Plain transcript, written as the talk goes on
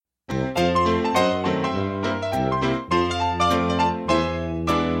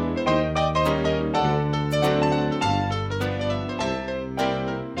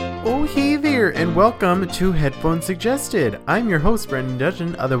and welcome to Headphones Suggested. I'm your host, Brendan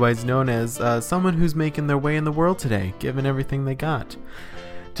Dudgeon, otherwise known as someone who's making their way in the world today, given everything they got.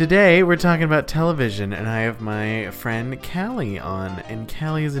 Today, we're talking about television, and I have my friend Callie on. And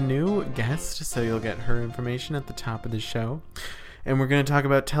Callie is a new guest, so you'll get her information at the top of the show. And we're going to talk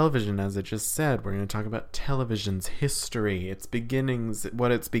about television, as I just said. We're going to talk about television's history, its beginnings,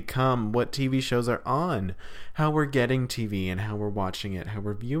 what it's become, what TV shows are on, how we're getting TV and how we're watching it, how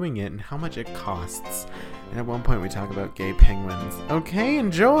we're viewing it, and how much it costs. And at one point, we talk about gay penguins. Okay,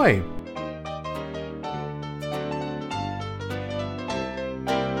 enjoy!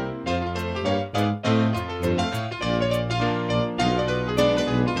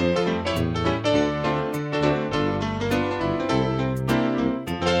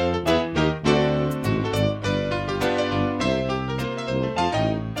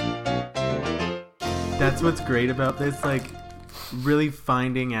 That's what's great about this, like, really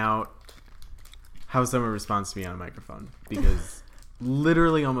finding out how someone responds to me on a microphone. Because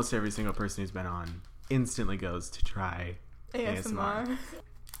literally almost every single person who's been on instantly goes to try ASMR.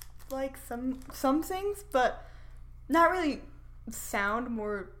 Like some things, but not really sound,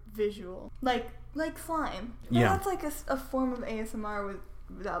 more visual. Like slime. Yeah. That's like a form of ASMR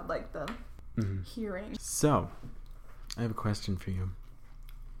without like the hearing. So, I have a question for you.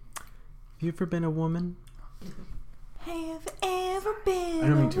 Have you ever been a woman? Have ever been I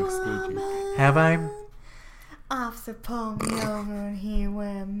don't mean to exclude you. Have I? Officer, pull me over here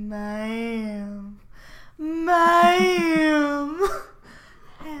where ma'am. Ma'am.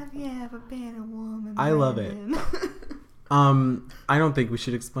 Have you ever been a woman? I love it. I don't think we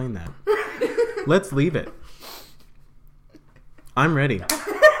should explain that. Let's leave it. I'm ready.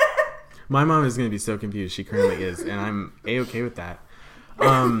 My mom is going to be so confused. She currently is, and I'm A-okay with that.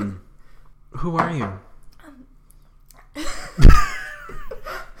 Who are you?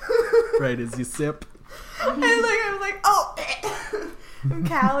 Right, as you sip. I was like, oh, I'm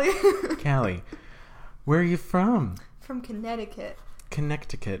Callie. Callie, where are you from? From Connecticut.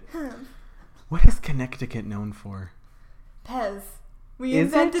 Connecticut. What is Connecticut known for? Pez. We Is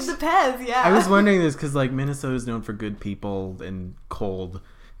invented it? the Pez, yeah. I was wondering this because, like, Minnesota is known for good people and cold.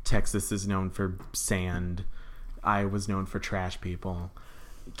 Texas is known for sand. Iowa's known for trash people.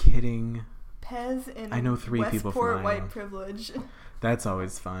 Kidding. Pez and I know three people from Westport Iowa. white privilege. That's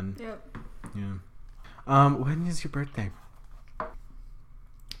always fun. Yep. Yeah. When is your birthday?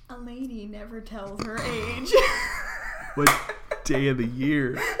 A lady never tells her age. What day of the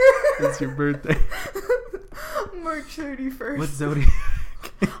year is your birthday? March 31st. What zodiac?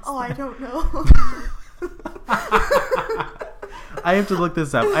 Oh, I don't know. I have to look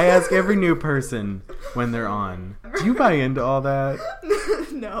this up. I ask every new person when they're on. Do you buy into all that?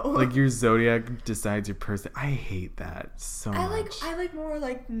 No. Like your zodiac decides your person. I hate that so much. I like more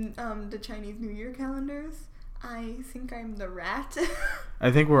like the Chinese New Year calendars. I think I'm the rat.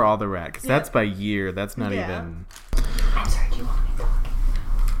 I think we're all the rat because Yeah. that's by year. That's not even. I'm sorry. Do you want me to talk?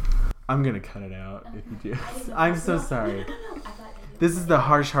 I'm gonna cut it out if you do. I'm so sorry. No. I thought you This is the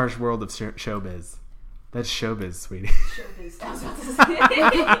harsh world of showbiz. That's showbiz, sweetie. Showbiz. I was about to say.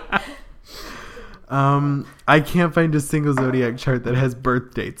 I can't find a single zodiac chart that has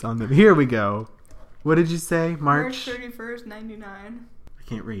birth dates on them. Here we go. What did you say? March 31st, 99. I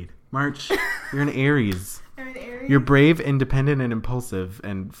can't read. March. You're an Aries. I'm an Aries. You're brave, independent, and impulsive,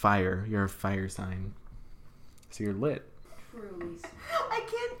 and fire. You're a fire sign. So you're lit.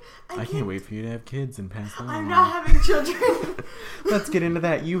 I can't wait for you to have kids and pass them on. I'm not having children. Let's get into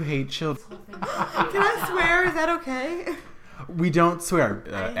that. You hate children. Can I swear? Is that okay? We don't swear.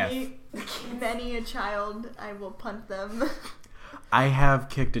 I F. hate many a child. I will punt them. I have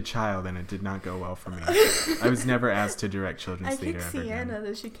kicked a child and it did not go well for me. I was never asked to direct children's I theater kicked ever again. Sienna.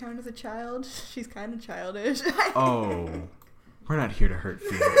 Does she count as a child? She's kind of childish. Oh, we're not here to hurt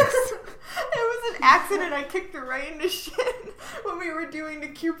feelings. It was an accident. I kicked her right in the shin when we were doing the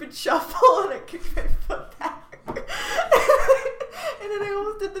Cupid shuffle, and I kicked my foot back. And then I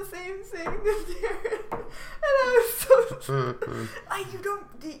almost did the same thing this year. And I was so...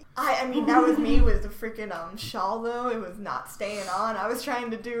 I mean, that was me with the freaking shawl, though. It was not staying on. I was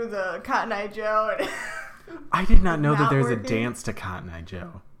trying to do the Cotton Eye Joe. And I did not know that Not there's a working. dance to Cotton Eye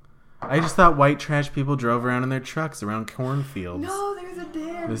Joe. I just thought white trash people drove around in their trucks around cornfields. no, there's a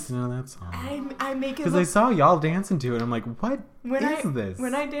dance. Listen to that song. I make it Because I look... saw y'all dancing to it. I'm like, what is this?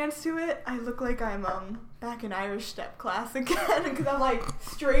 When I dance to it, I look like I'm back in Irish step class again because I'm like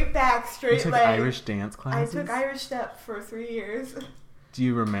straight back, you straight took leg. Irish dance classes? I took Irish step for 3 years. Do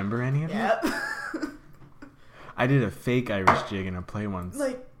you remember any of it? Yep. I did a fake Irish jig in a play once.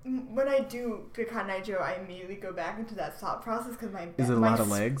 Like when I do Good Night Joe, I immediately go back into that thought process because Is it a lot of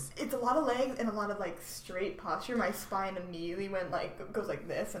legs? It's a lot of legs and a lot of like straight posture. My spine immediately goes like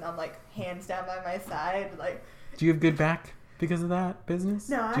this, and I'm like hands down by my side. Like, do you have good back because of that business?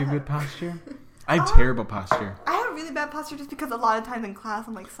 No, do you have good posture? I have terrible posture. I have really bad posture just because a lot of times in class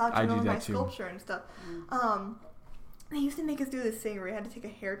I'm like slouching over my too. sculpture and stuff. They used to make us do this thing where we had to take a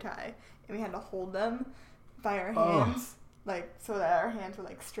hair tie and we had to hold them by our hands, like so that our hands were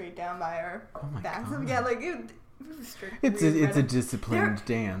like straight down by our backs. God. Yeah, like it was strict. It's a disciplined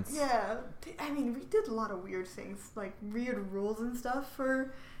dance. Yeah, I mean we did a lot of weird things, like weird rules and stuff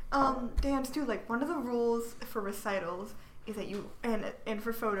for dance too. Like one of the rules for recitals is that you and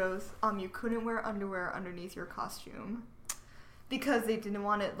for photos, you couldn't wear underwear underneath your costume. Because they didn't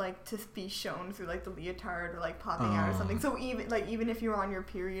want it like to be shown through like the leotard or like popping out or something. So even if you were on your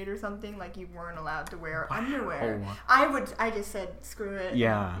period or something, like you weren't allowed to wear underwear. I just said screw it.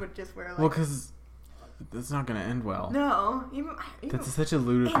 Yeah. Would just wear like. Well, because that's not gonna end well. No, that's such a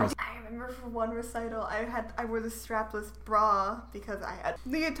ludicrous. I remember for one recital, I wore the strapless bra because I had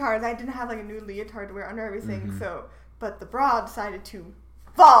leotards. I didn't have like a new leotard to wear under everything. Mm-hmm. So, but the bra decided to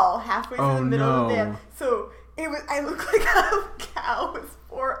fall halfway through the middle of the dance. So. I look like a cow with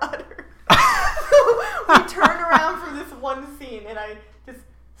 4 udders. We turned around for this one scene, and I just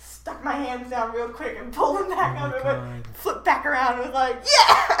stuck my hands down real quick and pulled them back up and went, flipped back around and was like,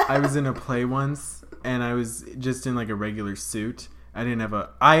 yeah! I was in a play once, and I was just in like a regular suit. I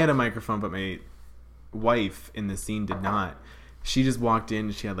had a microphone, but my wife in the scene did not. She just walked in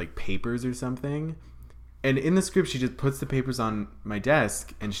and she had like papers or something. And in the script, she just puts the papers on my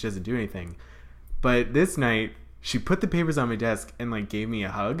desk and she doesn't do anything. But this night, she put the papers on my desk and like gave me a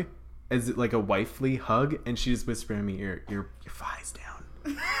hug, as like a wifely hug, and she just whispered in my ear, "Your thighs down."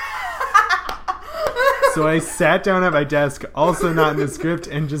 So I sat down at my desk, also not in the script,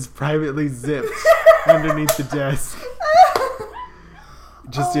 and just privately zipped underneath the desk,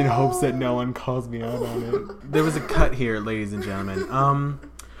 just in hopes that no one calls me out on it. There was a cut here, ladies and gentlemen.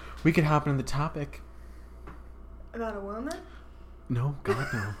 We could hop into the topic. About a woman? No, God,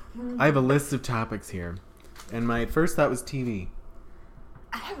 no. I have a list of topics here. And my first thought was TV.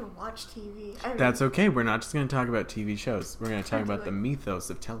 I haven't watched TV. That's okay. We're not just going to talk about TV shows. We're going to talk about the mythos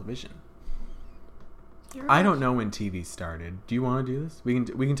of television. I don't know when TV started. Do you want to do this? We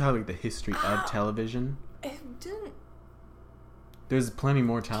can talk like the history of television. It didn't. There's plenty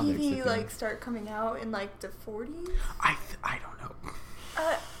more topics. TV like start coming out in like the 40s? I don't know.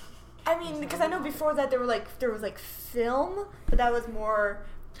 I mean, because I know before that there was like film, but that was more.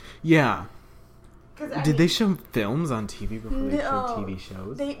 Yeah. Did they show films on TV before they showed TV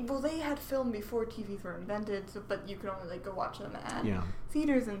shows? They had film before TVs were invented, but you could only like go watch them at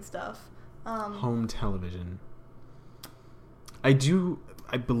theaters and stuff. Home television. I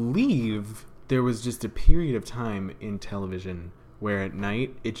believe there was just a period of time in television where at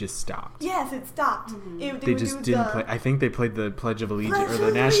night it just stopped. Yes, it stopped. Mm-hmm. They just didn't play. I think they played the Pledge of Allegiance or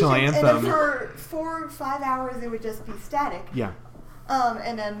the National Anthem. And then for 4 or 5 hours, it would just be static. Yeah.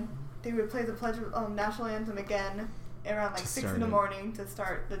 And then they would play the National Anthem again around like 6 in the morning to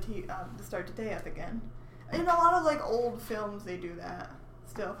start the day up again. In a lot of like old films, they do that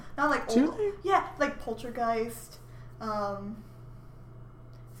still. Not like old. Yeah, like Poltergeist. I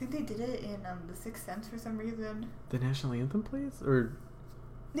think they did it in The Sixth Sense for some reason. The National Anthem plays? Or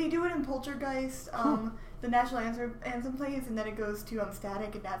they do it in Poltergeist. The National Anthem plays, and then it goes to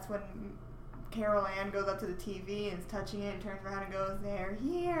static, and that's when Carol Ann goes up to the TV and is touching it and turns around and goes, "They're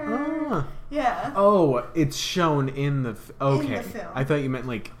here." Yeah. Oh, it's shown in the in the film. I thought you meant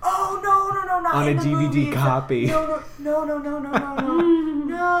like. Oh no! Not on in a the DVD movie. copy. No!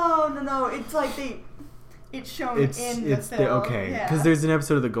 It's like it's shown in the film. Okay, because there's an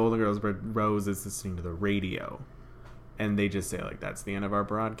episode of The Golden Girls where Rose is listening to the radio, and they just say like, "That's the end of our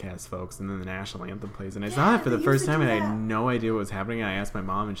broadcast, folks," and then the National Anthem plays, and I saw it for the first time, and I had no idea what was happening. And I asked my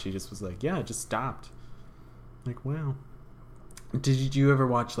mom, and she just was like, "Yeah, it just stopped." Like, wow. Did you ever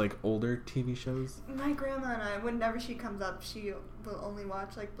watch like older TV shows? My grandma and I, whenever she comes up, she will only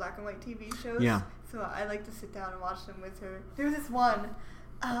watch like black and white TV shows. Yeah. So I like to sit down and watch them with her. There's this one.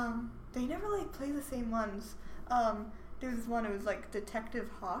 They never like play the same ones. There was this one. It was like Detective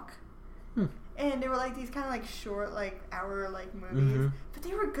Hawk. And they were like these kind of like short, like hour like movies, but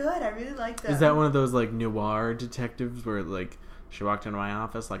they were good. I really liked them. Is that one of those like noir detectives where like she walked into my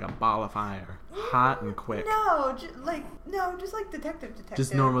office like a ball of fire, hot and quick? No, just like detective.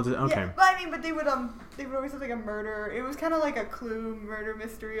 Just normal. Okay. Yeah, but they would always have like a murder. It was kind of like a Clue murder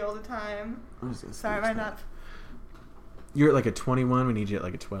mystery all the time. Sorry, am I not? You're at like a 21. We need you at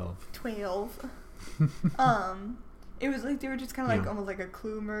like a 12. 12. It was like they were just kind of like Yeah. almost like a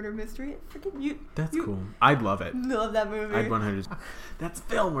Clue murder mystery. Freaking you. That's you cool. I'd love it. Love that movie. I'd 100. That's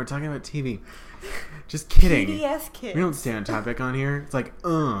film. We're talking about TV. Just kidding. PBS Kids. We don't stay on topic on here. It's like,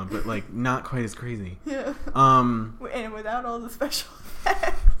 but like not quite as crazy. Yeah. Um, And without all the special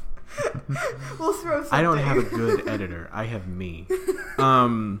effects. We'll throw something. I don't have a good editor. I have me.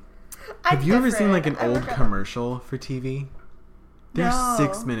 Have you ever seen like an old commercial for TV? They're No.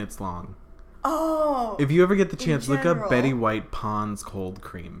 6 minutes long. Oh. If you ever get the In chance, look up general. Betty White Pond's cold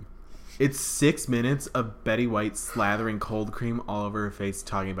cream. It's 6 minutes of Betty White slathering cold cream all over her face,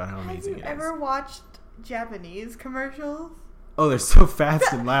 talking about how Have amazing you it is. ever watched Japanese commercials? Oh, they're so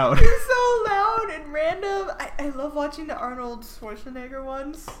fast and loud. They're so loud and random. I love watching the Arnold Schwarzenegger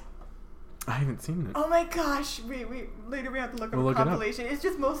ones. I haven't seen it. Oh my gosh. Later we have to look up We'll a look it up. compilation. It's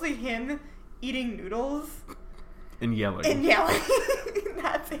just mostly him eating noodles And yelling. and yelling.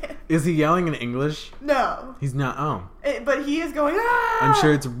 That's it. Is he yelling in English? No. He's not. Oh. But he is going, ah! I'm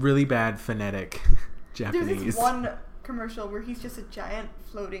sure it's really bad phonetic There's Japanese. this one commercial where he's just a giant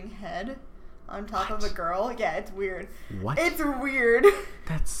floating head on top of What? a girl. Yeah, it's weird. What? It's weird.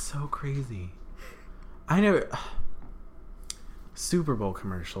 That's so crazy. I never. Super Bowl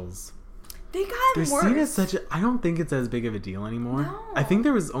commercials. They got They're worse. seen as such a. I don't think it's as big of a deal anymore. No. I think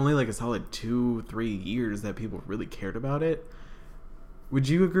there was only like a solid 2-3 years that people really cared about it. Would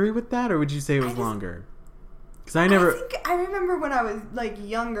you agree with that, or would you say it was longer? Because I never. I remember when I was like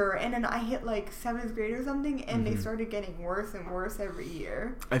younger, and then I hit like 7th grade or something, and Mm-hmm. they started getting worse and worse every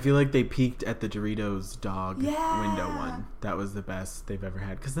year. I feel like they peaked at the Doritos dog Yeah. window one. That was the best they've ever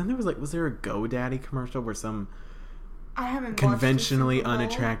had. Because then there was like, was there a GoDaddy commercial where some I haven't watched conventionally the Super Bowl.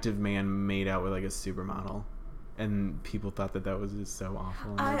 unattractive man made out with like a supermodel, and people thought that was just so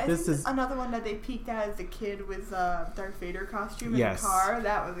awful. And I like, think this is another one that they peaked at as a kid was Darth Vader costume in Yes. the car.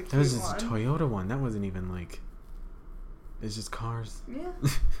 That was a cute that was just one. a Toyota one. That wasn't even like. It's just cars. Yeah.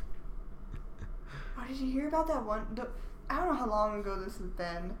 Oh, did you hear about that one? I don't know how long ago this has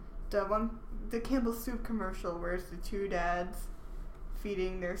been. The Campbell Soup commercial where it's the two dads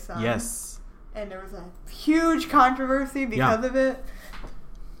feeding their son. Yes. And there was a huge controversy because of it.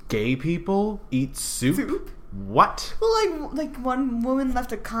 Gay people eat soup? Soup? What? Well, like one woman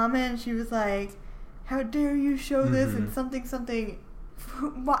left a comment. She was like, "How dare you show this?" and something.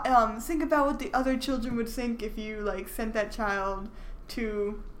 Think about what the other children would think if you like sent that child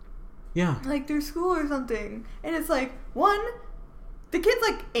to Yeah. like their school or something. And it's like, one, the kid's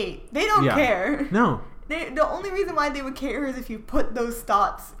like 8. They don't Yeah. care. No. The only reason why they would care is if you put those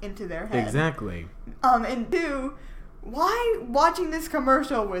thoughts into their head. Exactly. And 2, why watching this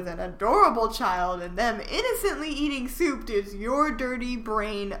commercial with an adorable child and them innocently eating soup does your dirty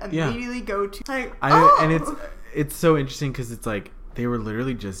brain immediately go to like, And it's so interesting because it's like they were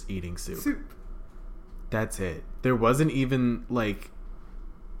literally just eating soup. That's it. There wasn't even like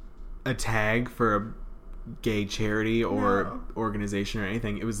a tag for a gay charity or organization or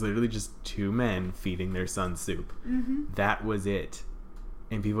anything. It was literally just 2 men feeding their son soup. Mm-hmm. That was it.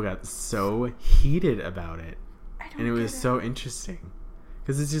 And people got so heated about it. And it was so interesting.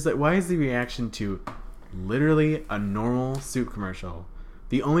 Because it's just like, why is the reaction to literally a normal soup commercial?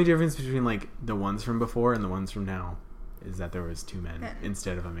 The only difference between like the ones from before and the ones from now is that there was 2 men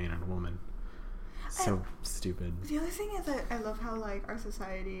instead of a man and a woman. So stupid. The other thing is I love how like our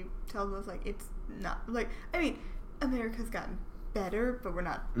society tells us like it's not like, I mean, America's gotten better, but we're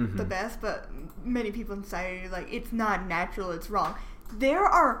not the best. But many people in society are like, it's not natural, it's wrong. There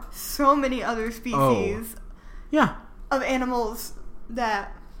are so many other species of animals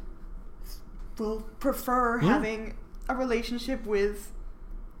that will prefer having a relationship with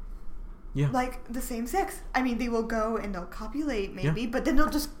like the same sex. I mean, they will go and they'll copulate maybe, but then they'll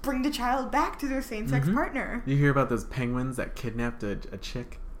just bring the child back to their same-sex partner. You hear about those penguins that kidnapped a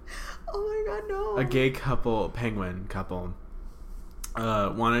chick? Oh my god, no. A gay penguin couple,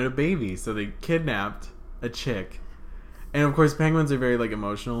 wanted a baby, so they kidnapped a chick. And of course, penguins are very like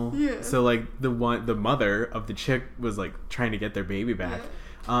emotional. Yeah. So like the mother of the chick was like trying to get their baby back,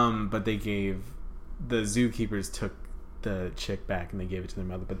 but the zookeepers took the chick back and they gave it to their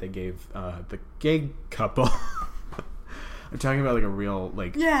mother, but they gave the gay couple. I'm talking about like a real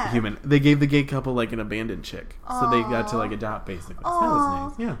like human. They gave the gay couple like an abandoned chick, so they got to like adopt basically. So that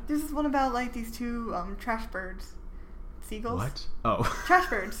was nice. Yeah. This is one about like these 2 trash birds. Seagulls? What? Oh. Trash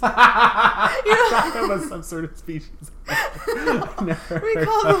birds. That was some sort of species. We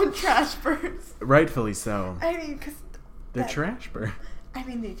call them trash birds. Rightfully so. I mean, because they're trash birds. I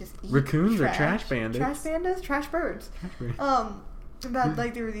mean, they just eat Raccoons trash. are trash bandits. Trash pandas, trash birds. About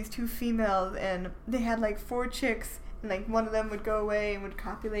like there were these 2 females and they had like 4 chicks And, like, one of them would go away and would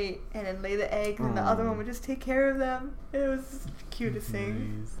copulate and then lay the eggs, and the other one would just take care of them. It was the cutest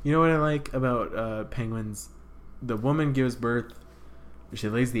thing. Nice. You know what I like about penguins? The woman gives birth, she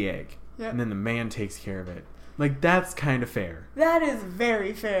lays the egg, and then the man takes care of it. Like, that's kind of fair. That is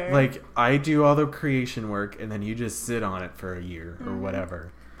very fair. Like, I do all the creation work, and then you just sit on it for a year or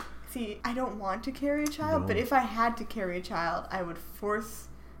whatever. See, I don't want to carry a child, but if I had to carry a child, I would force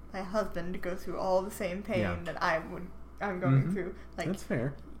my husband to go through all the same pain that I'm going through. Like, that's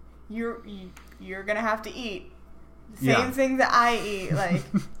fair. You're gonna have to eat the same things that I eat. Like,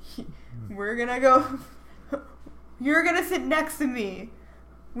 we're gonna go. You're gonna sit next to me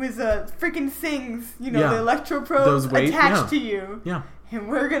with freaking things, the electroprobe attached to you. Yeah. And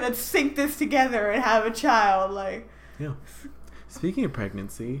we're gonna sync this together and have a child. Like. Yeah. Speaking of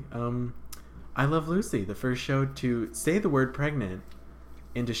pregnancy, I Love Lucy, the first show to say the word pregnant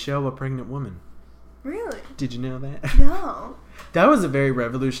and to show a pregnant woman. Really? Did you know that? No. That was a very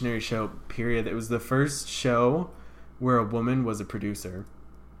revolutionary show, period. It was the first show where a woman was a producer,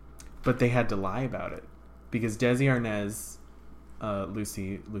 but they had to lie about it. Because Desi Arnaz,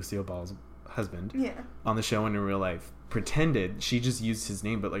 Lucille Ball's husband, on the show and in real life, pretended she just used his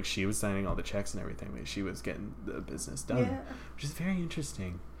name, but like she was signing all the checks and everything. Like she was getting the business done, which is very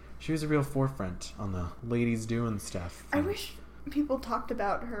interesting. She was a real forefront on the ladies doing stuff. I wish people talked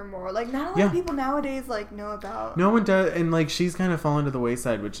about her more. Like, not a lot of people nowadays like know about. No one does, and like she's kind of fallen to the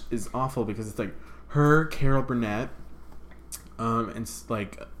wayside, which is awful because it's like her, Carol Burnett, and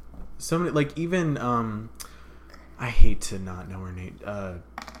like so many, like even I hate to not know her name,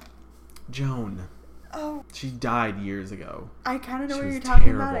 Joan. Oh. She died years ago. I kind of know what you're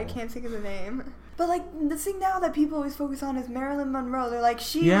talking about. I can't think of the name. But, like, the thing now that people always focus on is Marilyn Monroe. They're like,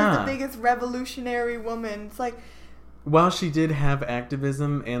 she was the biggest revolutionary woman. It's like... While she did have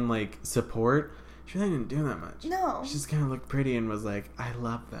activism and, like, support, she really didn't do that much. No. She just kind of looked pretty and was like, I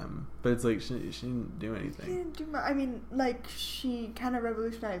love them. But it's like, she didn't do anything. She didn't do much. I mean, like, she kind of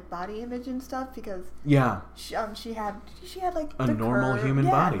revolutionized body image and stuff because... Yeah. She had like, a normal human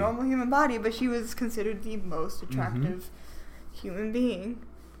body. Yeah, a normal human body, but she was considered the most attractive human being.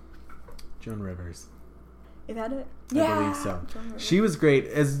 Joan Rivers. Is that it? I believe so. She was great.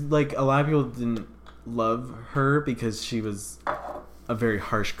 As like a lot of people didn't love her because she was a very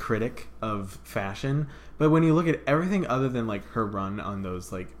harsh critic of fashion. But when you look at everything other than like her run on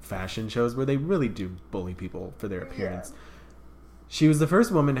those like fashion shows where they really do bully people for their appearance, she was the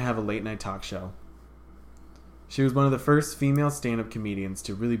first woman to have a late night talk show. She was one of the first female stand-up comedians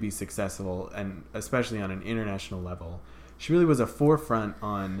to really be successful, and especially on an international level. She really was a forefront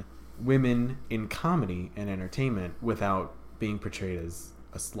on women in comedy and entertainment without being portrayed as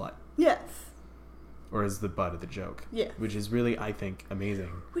a slut. Yes. Or as the butt of the joke. Yeah. Which is really, I think, amazing.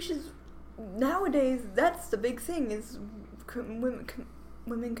 Which is, nowadays, that's the big thing, is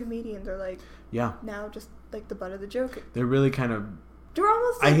women comedians are like, now just like the butt of the joke. They're really kind of... They're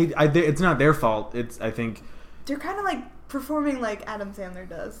almost like... it's not their fault. It's, I think... They're kind of like performing like Adam Sandler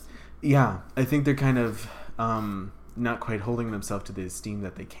does. Yeah. I think they're kind of... not quite holding themselves to the esteem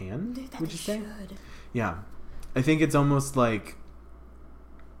that they can, would you say? Yeah. I think it's almost like,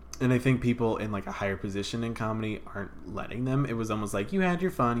 and I think people in like a higher position in comedy aren't letting them. It was almost like, you had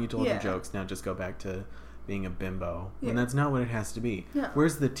your fun, you told your jokes, now just go back to being a bimbo. And that's not what it has to be. Yeah.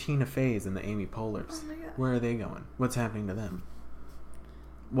 Where's the Tina Feys and the Amy Poehler's? Oh my God. Where are they going? What's happening to them?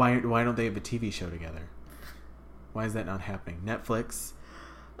 Why don't they have a TV show together? Why is that not happening? Netflix?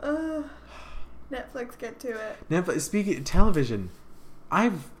 Netflix, get to it. Netflix. Speaking of television,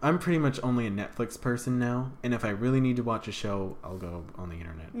 I'm pretty much only a Netflix person now, and if I really need to watch a show, I'll go on the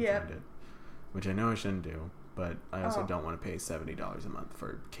internet and find it, which I know I shouldn't do, but I also don't want to pay $70 a month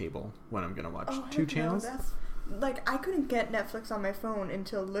for cable when I'm gonna watch 2 channels. That's like, I couldn't get Netflix on my phone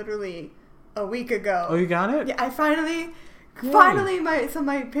until literally a week ago. Oh, you got it? Yeah, I finally,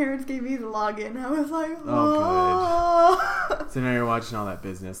 my parents gave me the login. I was like, oh, good. So now you're watching all that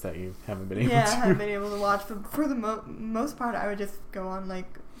business that you haven't been able to. Yeah, I haven't been able to watch. But for the most part, I would just go on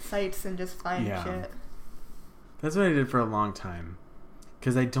like sites and just find shit. That's what I did for a long time.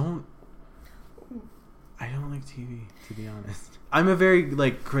 Because I don't like TV, to be honest. I'm a very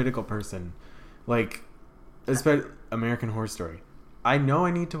like critical person. Like, especially American Horror Story. I know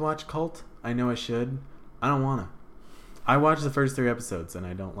I need to watch Cult. I know I should. I don't want to. I watched the first 3 episodes and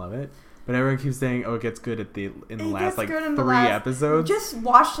I don't love it, but everyone keeps saying, "Oh, it gets good in the last 3 episodes." Just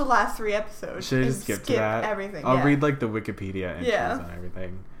watch the last 3 episodes. Should I just skip to that? Everything. I'll read like the Wikipedia entries on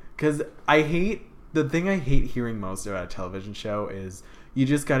everything, because I hate hearing most about a television show is you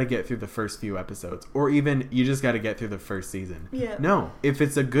just got to get through the first few episodes, or even you just got to get through the first season. Yeah. No, if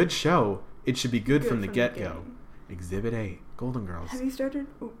it's a good show, it should be good from the get-go. Exhibit A, Golden Girls. Have you started?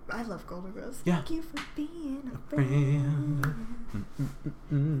 Ooh, I love Golden Girls. Yeah. Thank you for being a friend.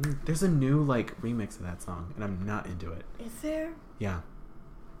 There's a new like remix of that song, and I'm not into it. Is there? Yeah,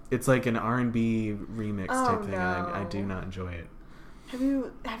 it's like an R&B remix type thing, no. and I do not enjoy it. Have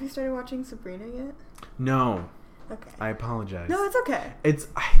you started watching Sabrina yet? No. Okay. I apologize. No, it's okay.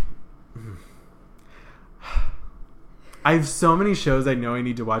 I have so many shows I know I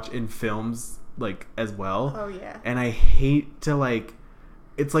need to watch in films like as well. Oh yeah. And I hate to like.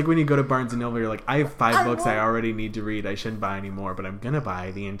 It's like when you go to Barnes and Noble, you're like, I have 5 books I already need to read. I shouldn't buy any more, but I'm gonna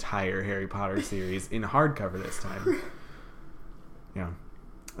buy the entire Harry Potter series in hardcover this time. Yeah,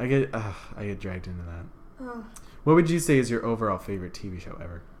 I get dragged into that. Oh. What would you say is your overall favorite TV show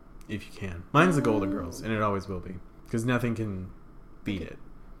ever, if you can? Mine's The Golden Girls, and it always will be, because nothing can beat it.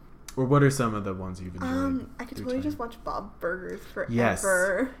 Or what are some of the ones you've enjoyed? I could totally just watch Bob Burgers forever. Yes.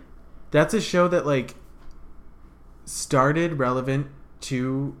 That's a show that like started relevant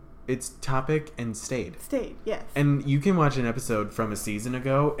to its topic and stayed. Yes. And you can watch an episode from a season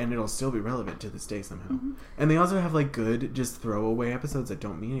ago and it'll still be relevant to this day somehow. Mm-hmm. And they also have like good just throwaway episodes that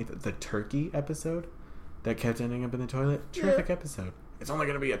don't mean anything. The turkey episode that kept ending up in the toilet. Terrific episode. It's only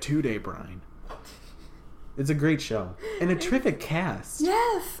going to be a 2-day brine. It's a great show. And a terrific cast.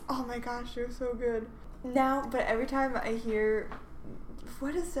 Yes! Oh my gosh, they're so good. Now, but every time I hear...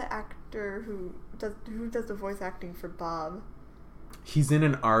 What is the actor who does the voice acting for Bob? He's in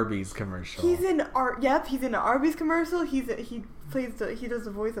an Arby's commercial. He's in an Arby's commercial. He does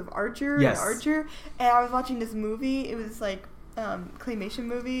the voice of Archer in Archer. And I was watching this movie. It was like claymation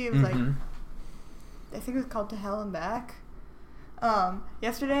movie. It was like I think it was called To Hell and Back.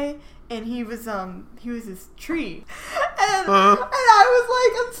 Yesterday, and he was this tree, and I was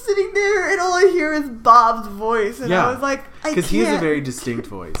like, I'm sitting there, and all I hear is Bob's voice, and I was like, because he has a very distinct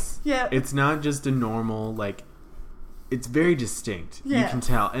voice. Yeah, it's not just a normal like. It's very distinct. Yeah. You can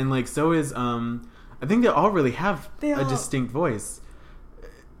tell, and like so is I think they all really have a distinct voice.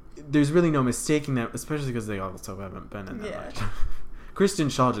 There's really no mistaking that, especially because they also haven't been in that much. Kristen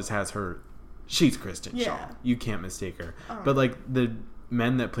Shaw just has her. She's Kristen Shaw. You can't mistake her. Oh. But like the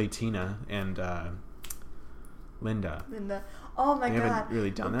men that play Tina and Linda. Oh my they god. Haven't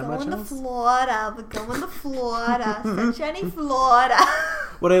really done that much. We're going to Florida. Sunshiny Florida.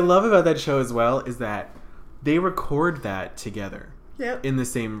 What I love about that show as well is that they record that together. Yep. In the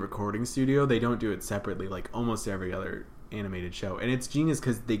same recording studio. They don't do it separately like almost every other animated show. And it's genius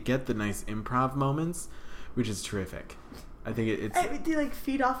because they get the nice improv moments, which is terrific. I think they like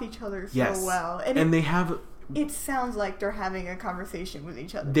feed off each other so well, and they have. It sounds like they're having a conversation with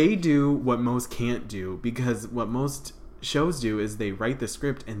each other. They do what most can't do, because what most shows do is they write the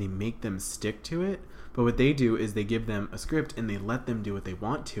script and they make them stick to it. But what they do is they give them a script and they let them do what they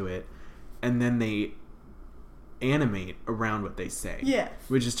want to it, and then they animate around what they say. Yeah,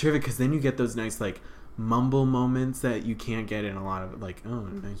 which is terrific because then you get those nice like mumble moments that you can't get in a lot of like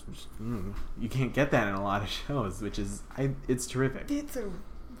you can't get that in a lot of shows, which is it's terrific. It's a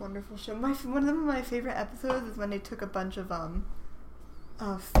wonderful show. One of my favorite episodes is when they took a bunch of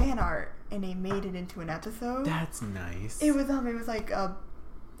fan art and they made it into an episode. That's nice. It was like I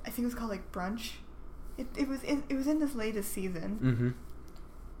think it was called like Brunch. It was in this latest season. Mm-hmm.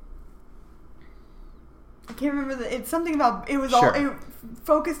 I can't remember it's something about it was all it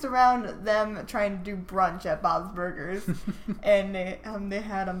focused around them trying to do brunch at Bob's Burgers. And they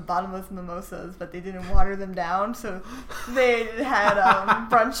had bottomless mimosas, but they didn't water them down, so they had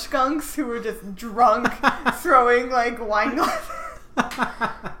brunch skunks who were just drunk throwing like wine glasses.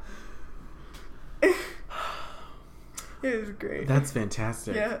 It was great. That's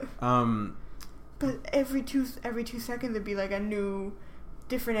fantastic. Yeah. But every two seconds there'd be like a new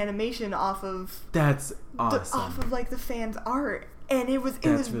different animation off of that's awesome. Off of like the fans' art, and it was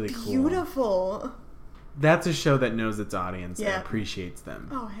really beautiful. Cool. That's a show that knows its audience and appreciates them.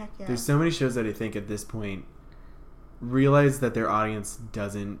 Oh heck yeah! There's so many shows that I think at this point realize that their audience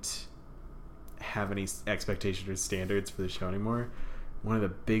doesn't have any expectations or standards for the show anymore. One of the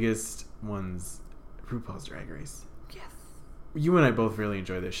biggest ones, RuPaul's Drag Race. Yes. You and I both really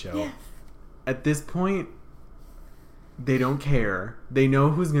enjoy this show. Yes. At this point, they don't care. They know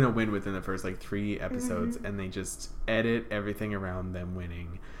who's going to win within the first, 3 episodes, and they just edit everything around them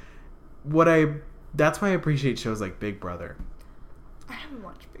winning. That's why I appreciate shows like Big Brother. I haven't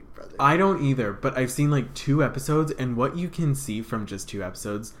watched Big Brother. I don't either, but I've seen, 2 episodes, and what you can see from just 2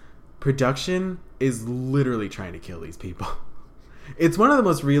 episodes, production is literally trying to kill these people. It's one of the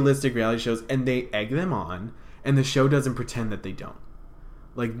most realistic reality shows, and they egg them on, and the show doesn't pretend that they don't.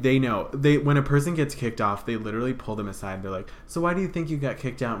 They know. When a person gets kicked off, they literally pull them aside. They're like, so why do you think you got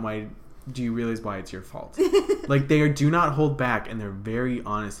kicked out, and why do you realize why it's your fault? Like, they do not hold back, and they're very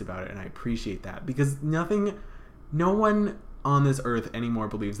honest about it, and I appreciate that. Because no one on this earth anymore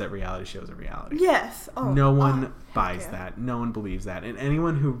believes that reality shows are reality. Yes. Oh, no one buys that. No one believes that. And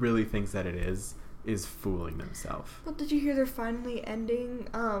anyone who really thinks that it is fooling themselves. Well, did you hear they're finally ending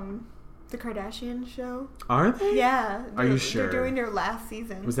the Kardashian show? Are they? Yeah. Are you sure? They're doing their last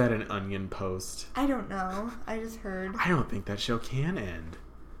season. Was that an Onion post? I don't know. I just heard. I don't think that show can end.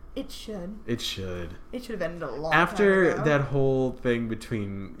 It should. It should. It should have ended a long After time ago. that whole thing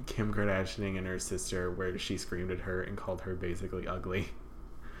between Kim Kardashian and her sister where she screamed at her and called her basically ugly.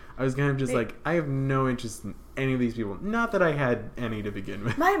 I was kind of just like, I have no interest in any of these people. Not that I had any to begin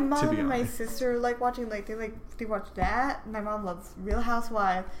with. My mom and my sister like watching, like, they watch that. My mom loves Real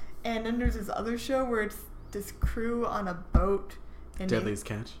Housewives. And then there's this other show where it's this crew on a boat. And Deadliest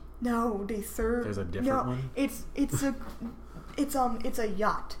Catch? No, they serve. There's a different one? It's a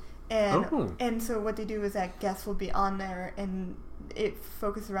yacht. And so what they do is that guests will be on there, and it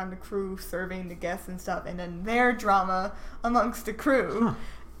focuses around the crew serving the guests and stuff, and then their drama amongst the crew. Huh.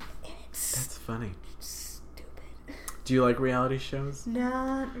 That's funny. It's stupid. Do you like reality shows?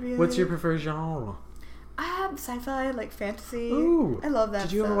 Not really. What's your preferred genre? I have sci-fi, like fantasy. Ooh, I love that.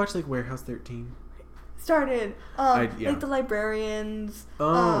 Did you ever watch like Warehouse 13? Started. Like the Librarians.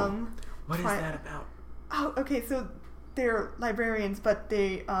 Oh. What is that about? Oh, okay, so they're librarians, but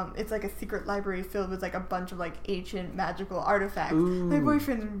they it's like a secret library filled with like a bunch of like ancient magical artifacts. Ooh. My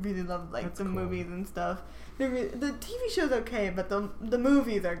boyfriend really loved like That's the cool. movies and stuff. The TV show's okay, but the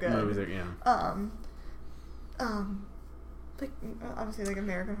movies are good. Movies are, yeah. Like obviously like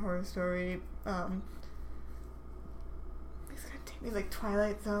American Horror Story. It's gonna take me like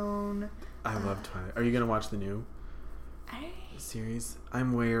Twilight Zone. I love Twilight. Are you gonna watch the new series?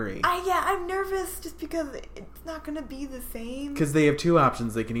 I'm wary. I'm nervous just because it's not gonna be the same. Because they have two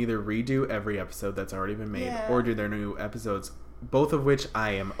options. They can either redo every episode that's already been made, or do their new episodes, both of which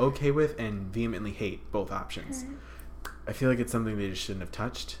I am okay with and vehemently hate both options. Mm-hmm. I feel like it's something they just shouldn't have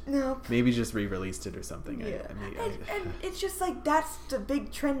touched. Nope. Maybe just re-released it or something. Yeah. And it's just like that's the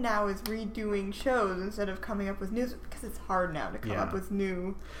big trend now is redoing shows instead of coming up with new, because it's hard now to come up with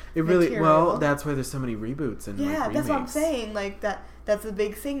new material. Well, that's why there's so many reboots and like, that's what I'm saying. Like that's a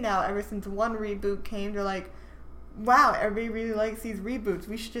big thing now. Ever since one reboot came, they're like, wow, everybody really likes these reboots.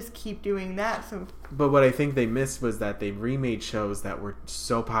 We should just keep doing that. But what I think they missed was that they remade shows that were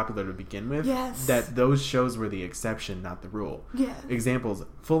so popular to begin with. Yes. That those shows were the exception, not the rule. Yeah. Examples: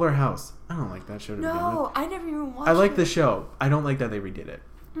 Fuller House. I don't like that show to begin with. No, I never even watched it. I like the show. I don't like that they redid it.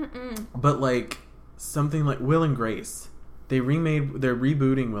 Mm-mm. But like something like Will and Grace, they're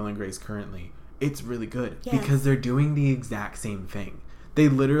rebooting Will and Grace currently. It's really good because they're doing the exact same thing. They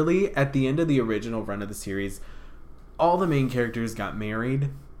literally, at the end of the original run of the series, all the main characters got married,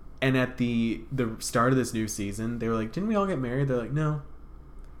 and at the start of this new season, they were like, didn't we all get married? They're like, no.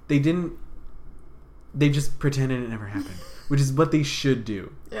 They didn't. They just pretended it never happened, which is what they should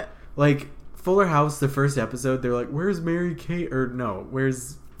do. Yeah. Like, Fuller House, the first episode, they're like, where's Mary Kate? Or no,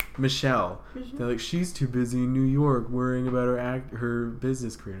 where's Michelle? They're like, she's too busy in New York worrying about her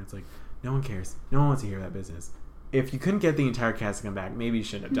business career. And it's like, no one cares. No one wants to hear that business. If you couldn't get the entire cast to come back, maybe you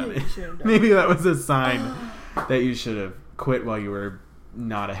shouldn't have done it. Maybe that was a sign that you should have quit while you were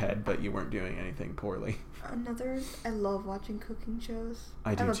not ahead, but you weren't doing anything poorly. I love watching cooking shows.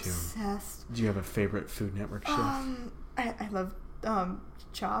 I'm too. Obsessed. Do you have a favorite Food Network show? I love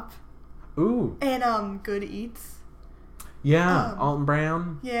Chopped. Ooh. And Good Eats. Yeah, Alton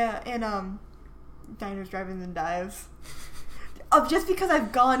Brown. Yeah, and Diners, Drive-Ins, and Dives. Just because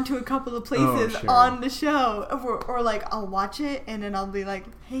I've gone to a couple of places on the show, or like I'll watch it and then I'll be like,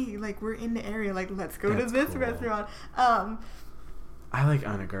 hey, like we're in the area, like let's go to this restaurant. I like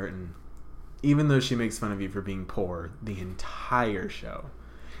Anna Garten, even though she makes fun of you for being poor the entire show.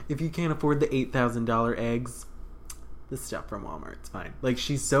 If you can't afford the $8,000 eggs, the stuff from Walmart, it's fine. Like,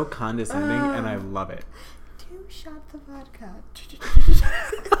 she's so condescending, and I love it. 2 shots of vodka.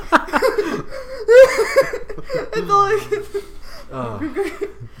 That's all I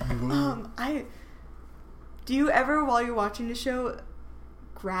can. Do you ever, while you're watching the show,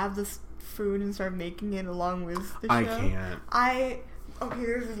 grab the food and start making it along with the show? I can't. Okay,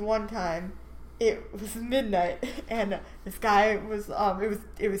 there's this one time. It was midnight, and this guy was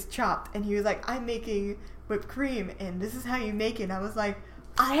it was Chopped, and he was like, I'm making whipped cream, and this is how you make it. And I was like,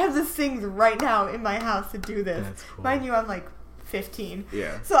 I have the things right now in my house to do this. That's cool. Mind you, I'm like 15.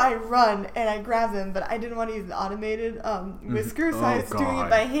 Yeah. So I run and I grab them, but I didn't want to use the automated whisker, so I was doing it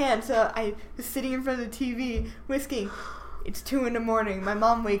by hand. So I was sitting in front of the TV whisking. It's 2 a.m. My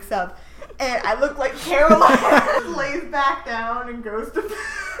mom wakes up, and I look like Caroline. Lays back down and goes to bed.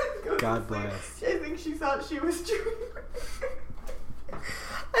 God bless. I think she thought she was doing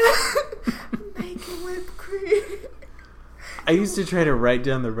making whipped cream. I used to try to write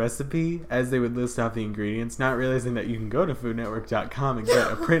down the recipe as they would list off the ingredients, not realizing that you can go to foodnetwork.com and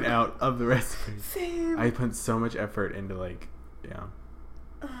get a printout of the recipe. Same. I put so much effort into, like, yeah.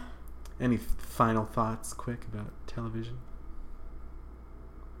 Any final thoughts, quick, about television?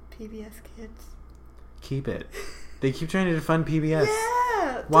 PBS Kids. Keep it. They keep trying to defund PBS.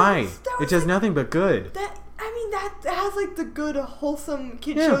 Yeah. Why? That It does nothing but good. That has like the good, wholesome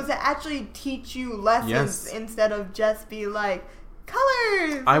kid Yeah. shows that actually teach you lessons Yes. instead of just be like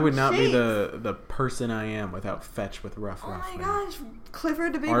colors. I would and not be shapes. the person I am without Fetch with Rough Oh Rough. my gosh,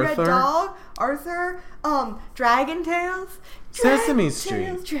 Clifford the Big Arthur? Red Dog, Arthur, Dragon Tales, Sesame Dragon Street.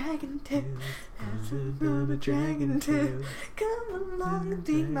 Tales, Dragon Tales, Dragon Dragon Tales, Tales. come along and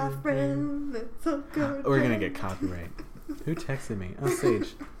be my friend. Let's all go. We're gonna get Dragon copyright. Who texted me? Oh,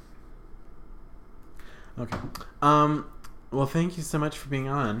 Sage. Okay. Well, thank you so much for being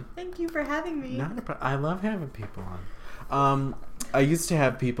on. Thank you for having me. I love having people on. I used to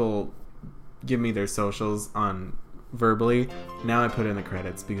have people give me their socials on verbally. Now I put in the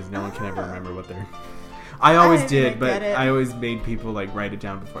credits because no one can ever remember what they're. I always didn't did, but get it. I always made people like write it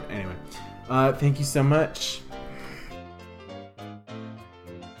down before. Anyway, thank you so much.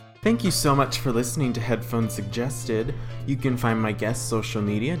 Thank you so much for listening to Headphones Suggested. You can find my guest's social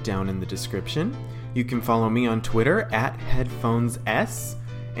media down in the description. You can follow me on Twitter at HeadphonesS,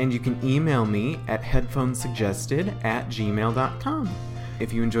 and you can email me at headphonesuggested@gmail.com.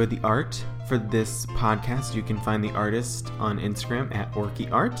 If you enjoyed the art for this podcast, you can find the artist on Instagram at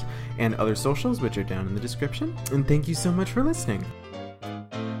OrkyArt and other socials, which are down in the description. And thank you so much for listening.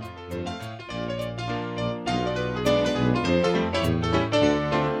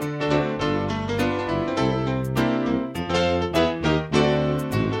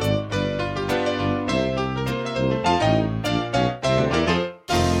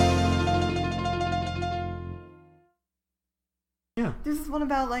 Yeah. This is one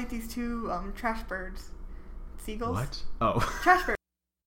about like these two trash birds, seagulls. What? Oh. Trash birds.